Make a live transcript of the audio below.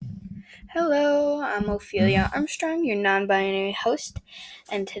Hello, I'm Ophelia Armstrong, your non-binary host,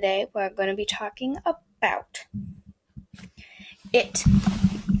 and today we're going to be talking about It,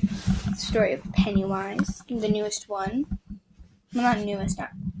 the story of Pennywise, the newest one. Well, not newest,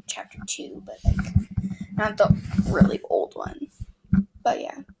 not chapter 2, but not the really old one. But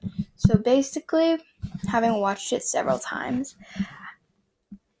yeah, so basically, having watched it several times,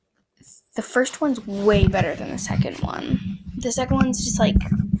 the first one's way better than the second one. The second one's just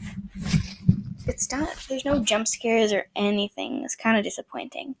it's not, there's no jump scares or anything. It's kind of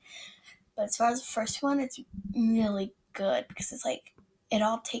disappointing. But as far as the first one, it's really good because it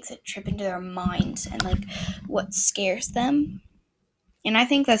all takes a trip into their minds and what scares them. And I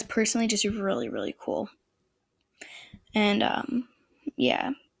think that's personally just really, really cool. And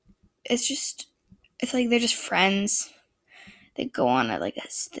yeah, it's like they're just friends. They go on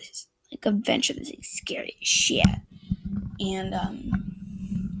this adventure that's scary as shit. And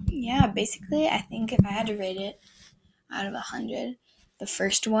yeah, basically, I think if I had to rate it out of 100, the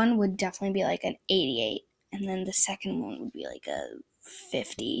first one would definitely be an 88, and then the second one would be a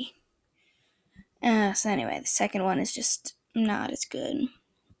 50. So anyway, the second one is just not as good.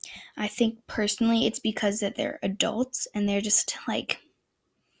 I think personally it's because that they're adults and they're just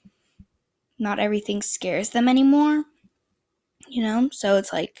not everything scares them anymore, so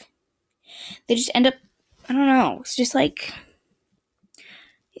it's they just end up, I don't know, it's just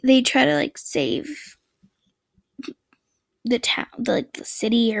they try to save the town, the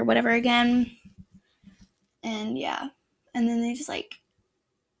city or whatever again, and yeah, and then they just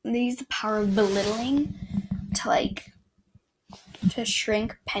they use the power of belittling to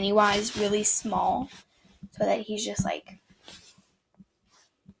shrink Pennywise really small, so that he's just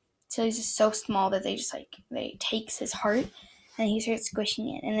he's just so small that they takes his heart and he starts squishing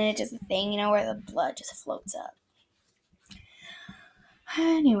it, and then it does the thing, where the blood just floats up.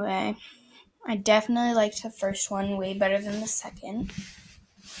 Anyway, I definitely liked the first one way better than the second.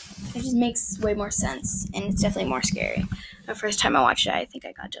 It just makes way more sense, and it's definitely more scary. The first time I watched it, I think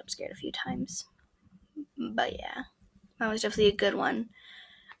I got jump scared a few times. But yeah, that was definitely a good one.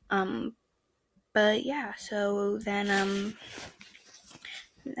 But yeah, so then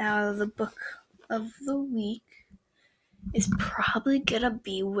now the book of the week is probably gonna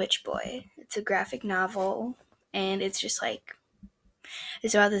be Witch Boy. It's a graphic novel, and it's just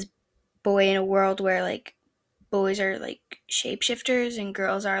it's about this boy in a world where boys are shapeshifters and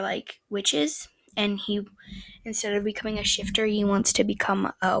girls are witches, and he, instead of becoming a shifter, he wants to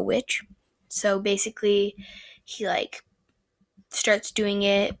become a witch. So basically he starts doing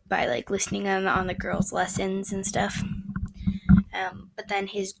it by listening on the girls' lessons and stuff. But then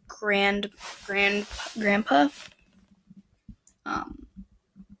his grandpa, I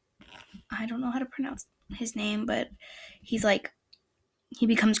don't know how to pronounce his name, but he's he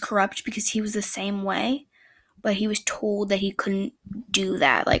becomes corrupt because he was the same way, but he was told that he couldn't do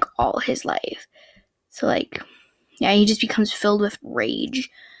that all his life. So yeah, he just becomes filled with rage,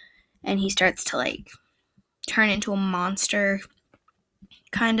 and he starts to turn into a monster,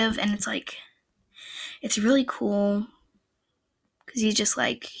 kind of, and it's really cool because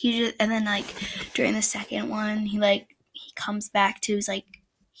and then during the second one, he comes back to his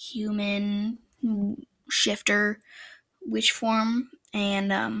human shifter witch form,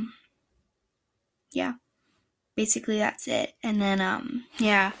 and yeah, basically that's it. And then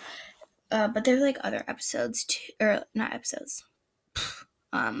yeah, but there's other episodes too, or not episodes,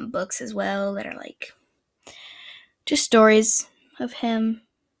 books as well that are just stories of him.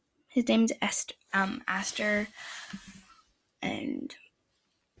 His name's Aster, and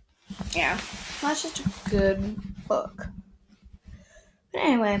yeah, that's just a good book. But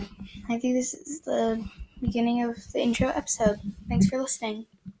anyway, I think this is the beginning of the intro episode. Thanks for listening.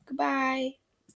 Goodbye.